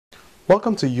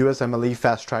Welcome to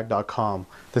USMLEFasttrack.com.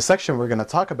 The section we're going to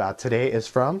talk about today is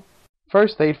from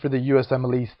First Aid for the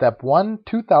USMLE Step 1,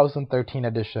 2013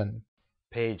 edition.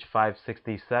 Page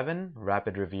 567,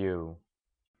 Rapid Review.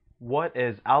 What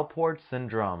is Alport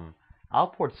syndrome?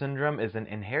 Alport syndrome is an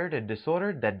inherited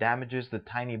disorder that damages the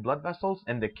tiny blood vessels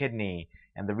in the kidney.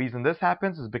 And the reason this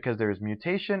happens is because there is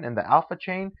mutation in the alpha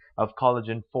chain of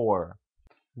collagen 4.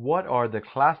 What are the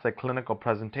classic clinical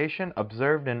presentation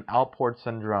observed in Alport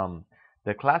syndrome?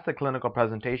 The classic clinical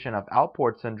presentation of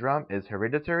Alport syndrome is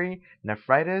hereditary,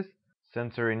 nephritis,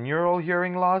 sensorineural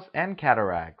hearing loss, and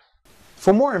cataracts.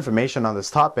 For more information on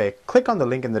this topic, click on the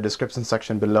link in the description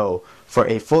section below. For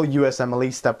a full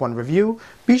USMLE Step 1 review,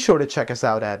 be sure to check us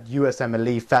out at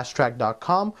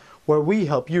USMLEFasttrack.com, where we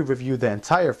help you review the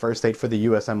entire first aid for the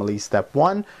USMLE Step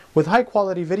 1 with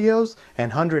high-quality videos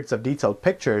and hundreds of detailed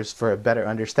pictures for a better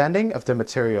understanding of the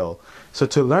material. So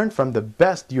to learn from the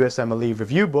best USMLE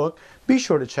review book, be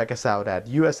sure to check us out at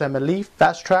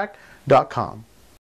USMLEFasttrack.com.